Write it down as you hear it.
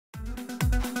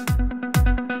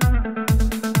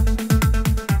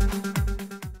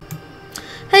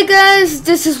Hey guys,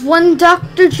 this is One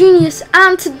Dr. Genius,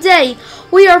 and today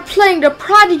we are playing the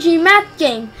Prodigy Math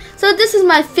Game. So this is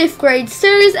my 5th grade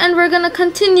series, and we're gonna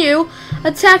continue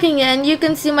attacking it. And you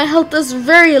can see my health is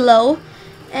very low,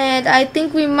 and I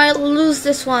think we might lose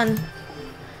this one.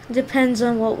 Depends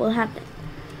on what will happen.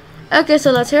 Okay,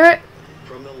 so let's hear it.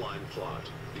 From the line plot,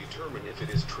 determine if it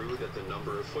is true that the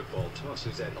number of football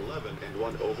tosses at 11 and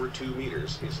 1 over 2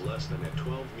 meters is less than at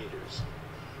 12 meters.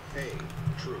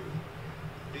 A. True.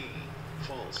 B.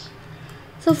 False.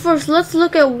 So first, let's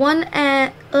look at 11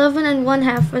 and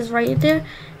 1/2 is right there,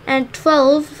 and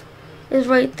 12 is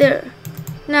right there.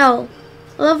 Now,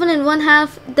 11 and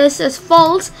 1/2, this is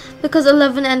false because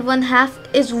 11 and 1/2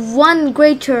 is 1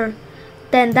 greater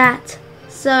than that.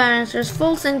 So our answer is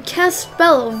false, and cast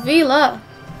spell Vila.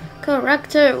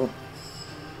 Correct too.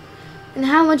 And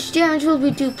how much damage will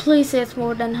we do? Please say it's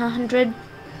more than 100.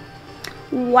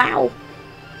 Wow.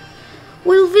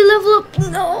 Will we level up?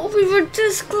 No, we were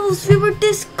this close. We were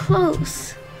this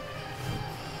close.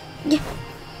 Yeah.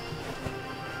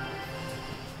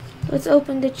 Let's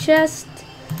open the chest.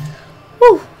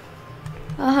 Woo!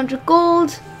 100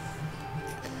 gold.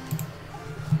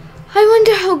 I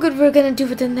wonder how good we're gonna do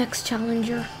with the next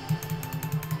challenger.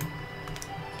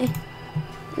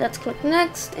 Let's click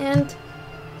next and...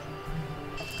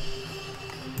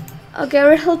 Okay,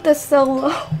 our health is so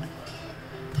low.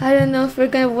 I don't know if we're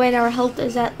gonna win. Our health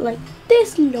is at like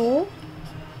this low.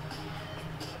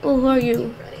 Oh, who are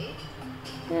you? Ready?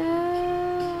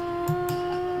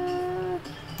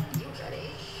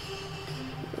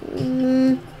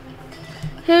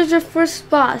 Here's your first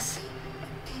boss.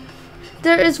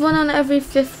 There is one on every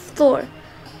 5th floor.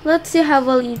 Let's see how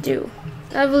well you do.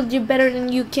 I will do better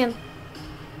than you can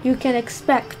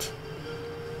expect,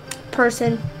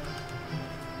 person.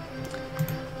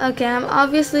 Okay, I'm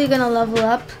obviously gonna level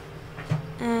up,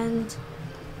 and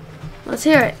let's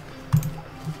hear it.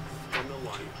 From the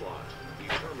line plot,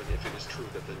 determine if it is true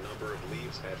that the number of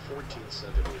leaves at 14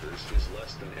 centimeters is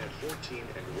less than at 14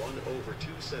 and 1 over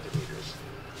 2 centimeters.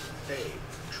 A.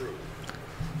 True.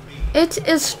 B. It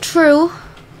is true.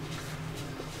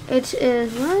 It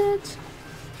is what?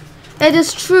 It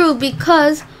is true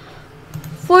because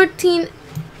 14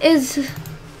 is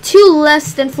 2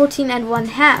 less than 14 and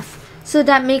 1/2. So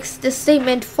that makes the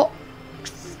statement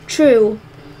true.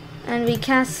 And we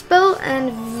cast spell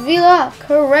and Vila,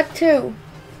 correct too.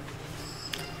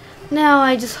 Now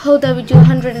I just hope that we do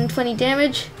 120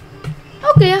 damage.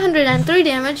 Okay, 103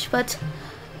 damage, but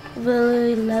will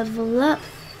we level up?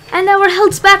 And our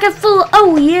health's back at full.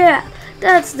 Oh yeah,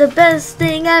 that's the best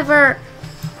thing ever.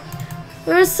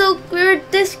 We're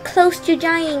this close to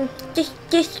dying.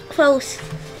 Just close.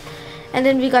 And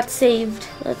then we got saved.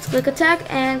 Let's click attack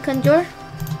and conjure.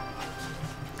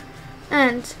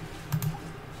 And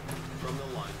from the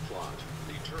line plot,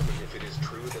 determine if it is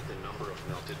true that the number of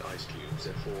melted ice cubes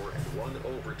at 4 and 1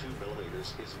 over 2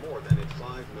 millimeters is more than at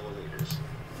 5 millimeters.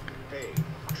 A.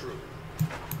 True.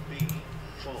 B.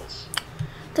 False.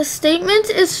 the statement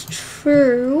is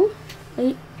true.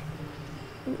 Wait.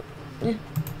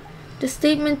 The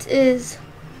statement is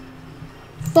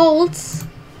false.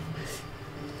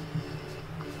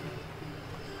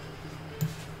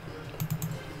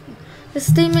 The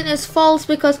statement is false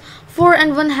because 4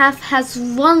 and 1/2 has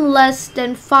 1 less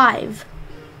than 5.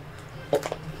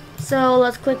 So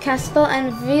let's click cast spell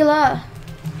and Vila.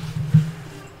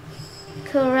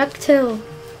 Correct too.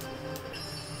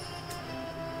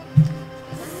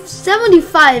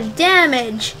 75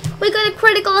 damage. We got a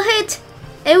critical hit.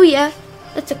 Oh yeah,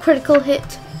 that's a critical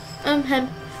hit.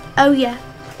 Oh yeah.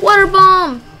 Water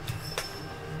bomb.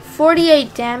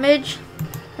 48 damage.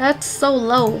 That's so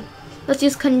low. Let's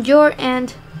use conjure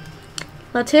and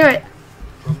let's hear it.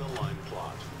 From the line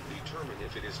plot, determine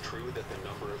if it is true that the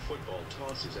number of football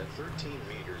tosses at 13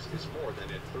 meters is more than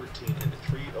at 13 and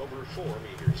 3 over 4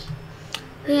 meters.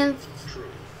 And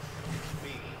True. B.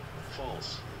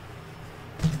 False.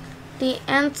 the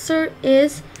answer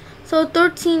is, so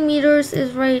 13 meters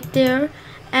is right there,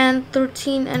 and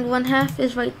 13 and 1/2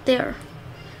 is right there.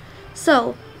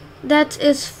 So that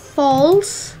is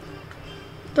false.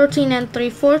 13 and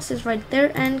 3/4 is right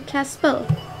there, and cast spell.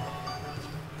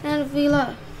 And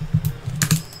Vila.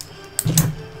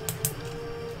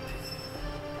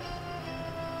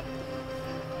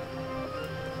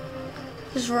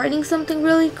 Just writing something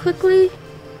really quickly.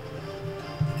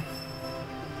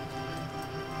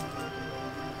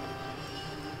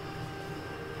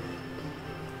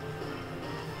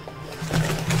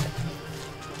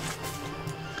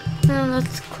 And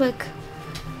let's click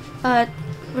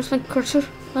where's my cursor?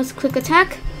 Let's click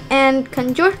attack and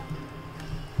conjure.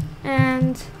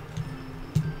 And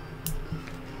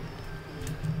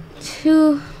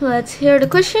Let's hear the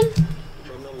question.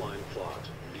 From the line plot,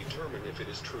 determine if it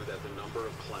is true that the number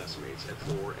of classmates at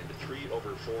 4 and 3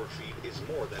 over 4 feet is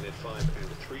more than at 5 and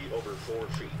 3 over 4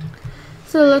 feet.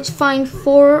 So let's find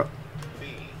 4. B.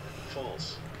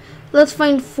 False. Let's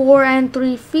find 4 and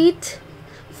 3 feet.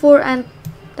 4 and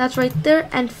that's right there,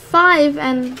 and 5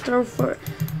 and 4.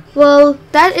 Well,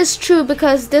 that is true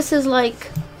because this is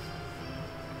like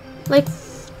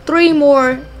 3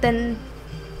 more than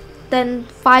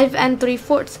 5 and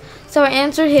 3/4. So our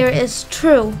answer here is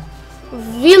true.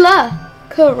 Villa,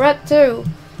 correct too.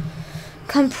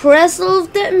 Compressor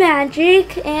of the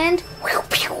magic and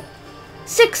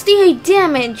 68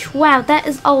 damage. Wow, that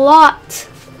is a lot.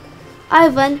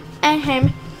 Ivan,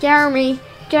 Ahem, Jeremy.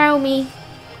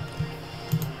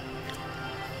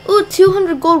 Ooh,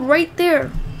 200 gold right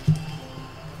there.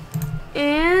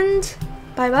 And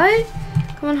bye-bye.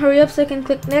 Come on, hurry up so I can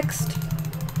click next.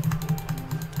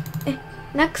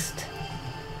 Next.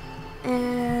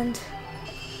 And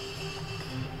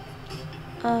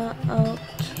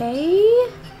okay.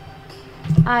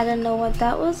 I don't know what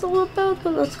that was all about,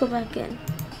 but let's go back in.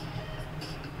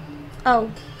 Oh.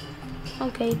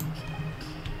 Okay.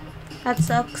 That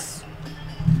sucks.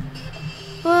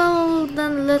 Well,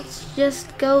 then let's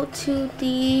just go to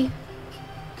the...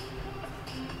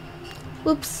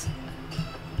 Whoops.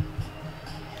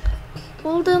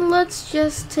 Well, then let's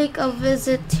just take a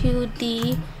visit to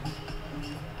the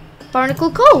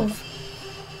Barnacle Cove.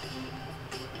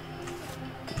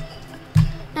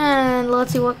 And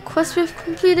let's see what quest we've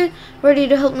completed. Ready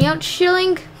to help me out,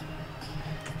 Shilling?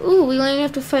 Ooh, we only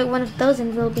have to fight one of those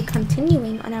and we'll be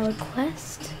continuing on our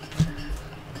quest.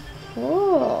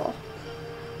 Oh.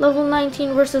 Level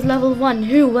 19 versus level 1.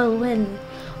 Who will win?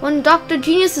 One Dr.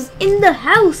 Genius is in the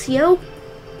house, yo!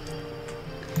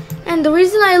 And the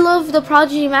reason I love the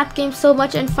Prodigy Math Game so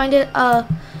much and find it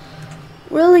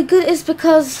really good is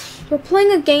because we're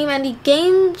playing a game and the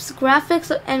game's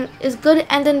graphics and is good,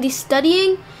 and then the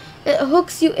studying, it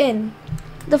hooks you in.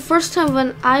 The first time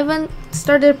when Ivan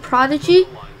started Prodigy,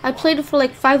 I played it for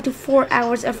like 5 to 4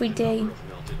 hours every day.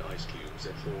 Melted ice cubes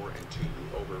at 4 and 2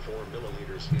 over 4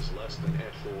 milliliters is less than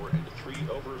at 4 and 3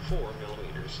 over 4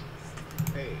 milliliters.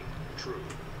 A. True.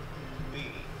 B.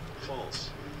 False.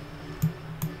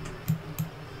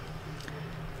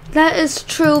 That is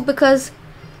true because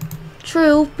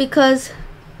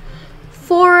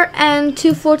 4 and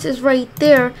 2/4 is right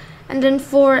there, and then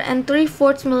 4 and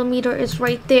 3/4 millimeter is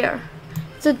right there.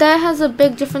 So that has a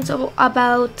big difference of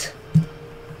about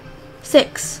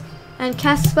 6. And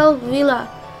cast spell Villa.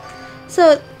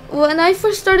 So when I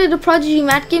first started the Prodigy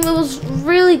Math Game, it was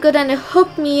really good and it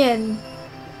hooked me in.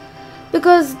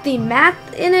 Because the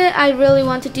math in it, I really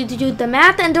wanted to do the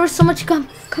math, and there was so much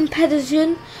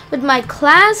competition with my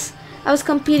class. I was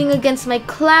competing against my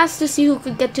class to see who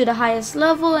could get to the highest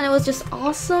level, and it was just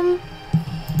awesome.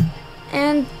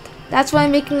 And that's why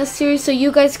I'm making a series so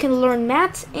you guys can learn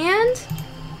math, and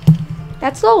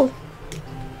that's all.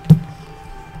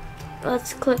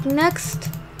 Let's click next.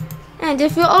 And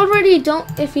if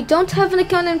you don't have an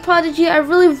account in Prodigy, I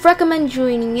really recommend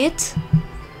joining it.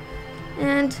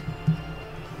 And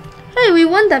hey, we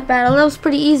won that battle. That was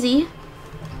pretty easy.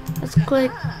 Let's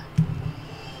click.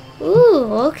 Ooh,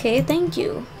 okay, thank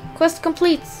you. Quest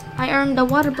completes. I earned the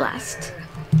water blast.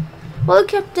 While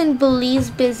Captain Billy's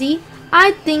busy,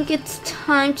 I think it's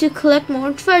time to collect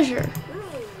more treasure.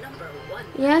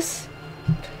 Yes?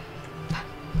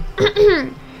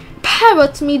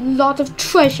 Parrots need a lot of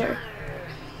treasure.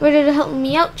 Ready to help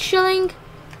me out, Shilling?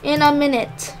 In a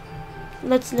minute.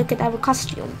 Let's look at our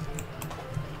costume.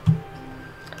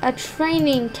 A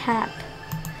training cap.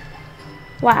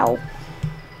 Wow.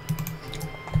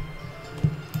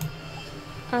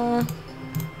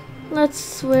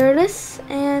 Let's wear this,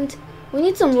 and we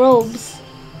need some robes.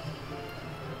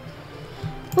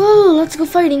 Oh, let's go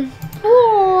fighting.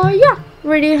 Oh, yeah.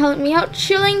 Ready to help me out,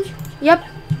 Shilling? Yep.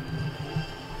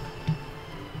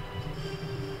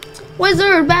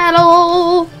 Wizard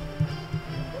battle!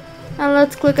 And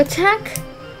let's click attack.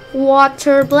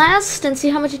 Water blast, and see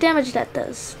how much damage that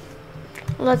does.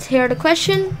 Let's hear the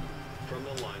question. From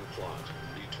the line plot,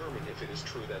 determine if it is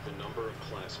true that the number of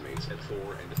classmates at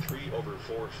 4 and 3 over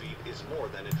 4 feet is more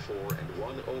than at 4 and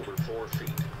 1 over 4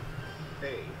 feet.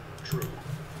 A. True.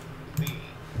 B.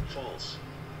 False.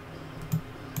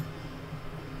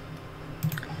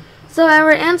 So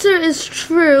our answer is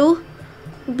true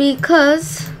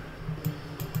because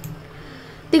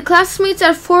the classmates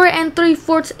at 4 and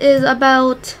 3/4 is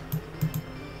about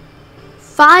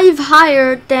 5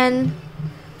 higher than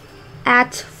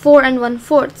at 4 and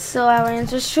 1/4. So our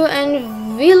answer is true,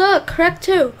 and Villa correct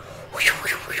too.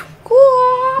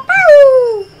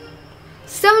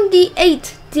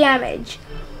 78 damage.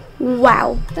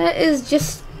 Wow, that is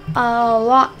just a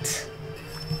lot.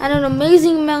 And an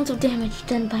amazing amount of damage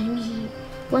done by me,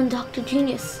 one Dr.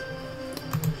 Genius.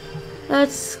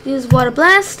 Let's use Water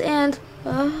Blast and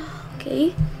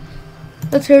okay.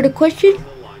 Let's hear the question. From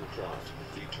the line plot,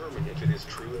 determine if it is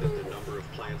true that the number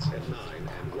of plants at 9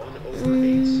 and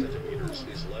 1/8 centimeters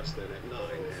is less than at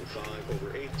 9 and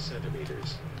 5/8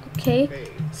 centimeters. Okay,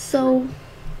 A, so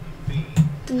B,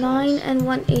 9 and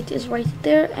 1/8 is right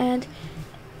there, and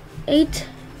 8,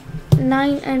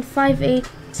 9 and 5/8.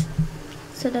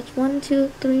 So that's 1,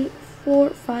 2, 3, 4,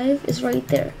 5 is right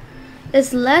there.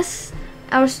 Is less.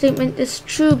 Our statement is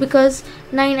true because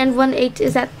 9 and 1/8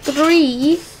 is at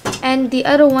 3, and the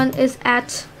other one is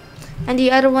at,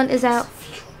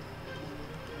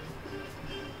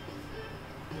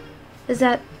 is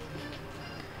at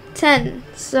 10.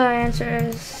 So our answer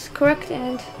is correct,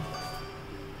 and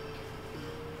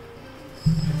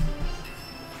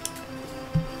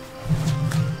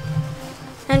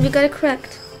we got it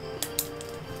correct.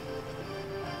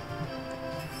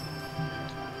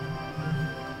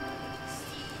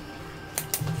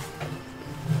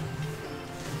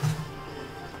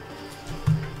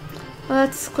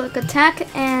 Let's click attack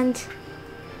and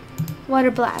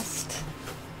Water Blast.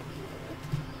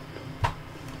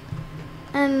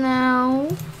 And now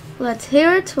let's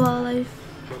hear it while I...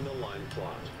 From the line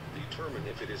plot, determine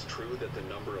if it is true that the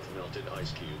number of melted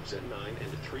ice cubes at 9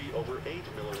 and 3/8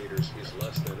 milliliters is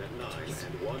less than at 9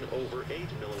 and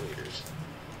 1/8 milliliters.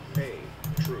 A,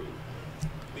 true.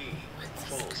 B,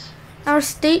 false. Our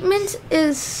statement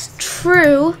is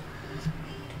true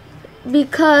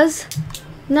because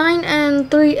 9 and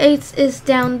 3/8 is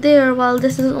down there, while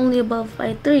this is only above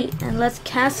by 3. And let's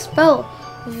cast spell.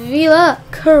 Vila,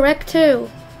 correcto.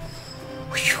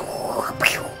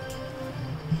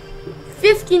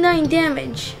 59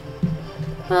 damage.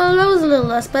 Well, that was a little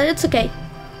less, but it's okay.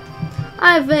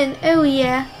 I win. Oh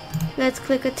yeah. Let's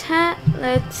click attack.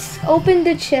 Let's open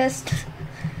the chest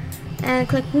and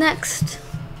click next.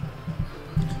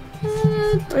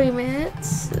 3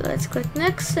 minutes. Let's click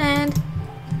next and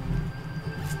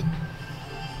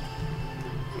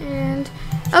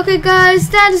okay guys,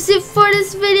 that is it for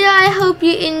this video. I hope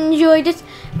you enjoyed it.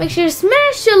 Make sure to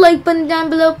smash the like button down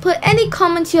below. Put any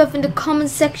comments you have in the comment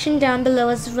section down below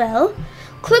as well.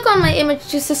 Click on my image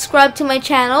to subscribe to my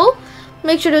channel.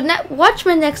 Make sure to watch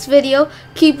my next video.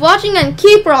 Keep watching and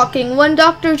keep rocking. One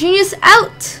Dr. Genius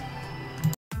out.